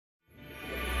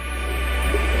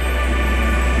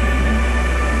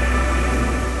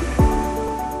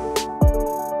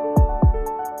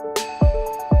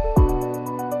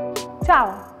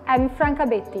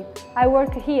Bianca Betti. I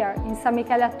work here in San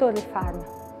Michele at Torri farm.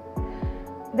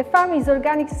 The farm is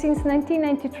organic since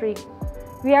 1993.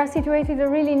 We are situated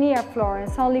really near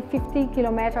Florence, only 15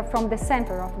 kilometers from the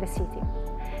center of the city,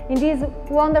 in these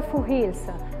wonderful hills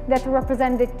that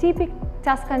represent the typical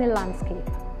Tuscany landscape.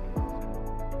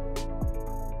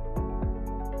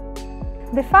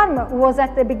 The farm was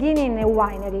at the beginning a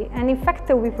winery, and in fact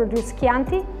we produce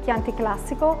Chianti, Chianti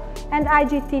Classico and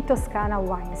IGT Toscana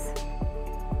wines.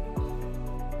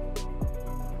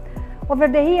 Over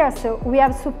the years we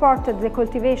have supported the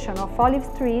cultivation of olive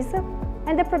trees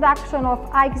and the production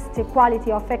of highest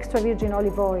quality of extra virgin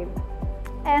olive oil,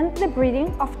 and the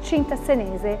breeding of Cinta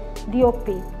Senese DOP,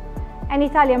 an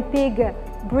Italian pig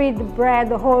breed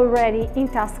bred already in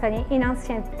Tuscany in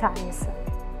ancient times.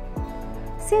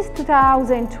 Since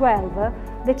 2012,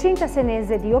 the Cinta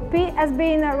Senese DOP has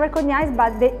been recognized by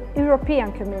the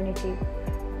European community.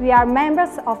 We are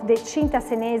members of the Cinta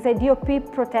Senese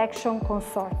DOP Protection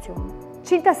Consortium.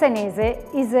 Cinta Senese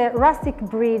is a rustic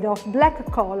breed of black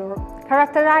color,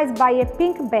 characterized by a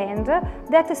pink band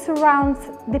that surrounds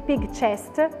the pig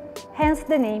chest, hence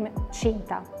the name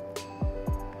Cinta.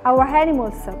 Our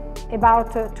animals,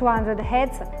 about 200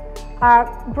 heads, are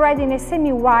bred in a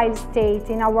semi-wild state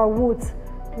in our woods,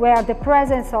 where the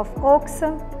presence of oaks,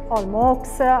 olm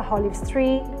oaks, olive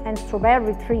tree and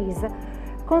strawberry trees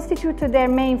constitute their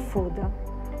main food,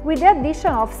 with the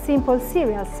addition of simple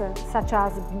cereals such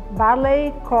as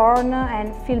barley, corn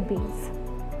and field beans.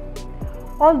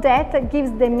 All that gives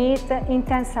the meat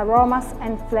intense aromas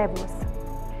and flavors.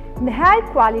 The high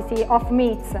quality of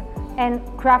meats and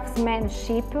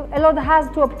craftsmanship allowed us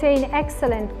to obtain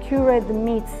excellent cured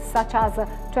meats such as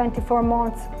 24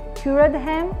 months cured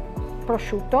ham,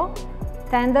 prosciutto,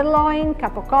 tenderloin,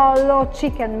 capocollo,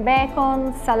 chicken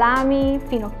bacon, salami,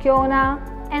 finocchiona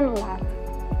and lard.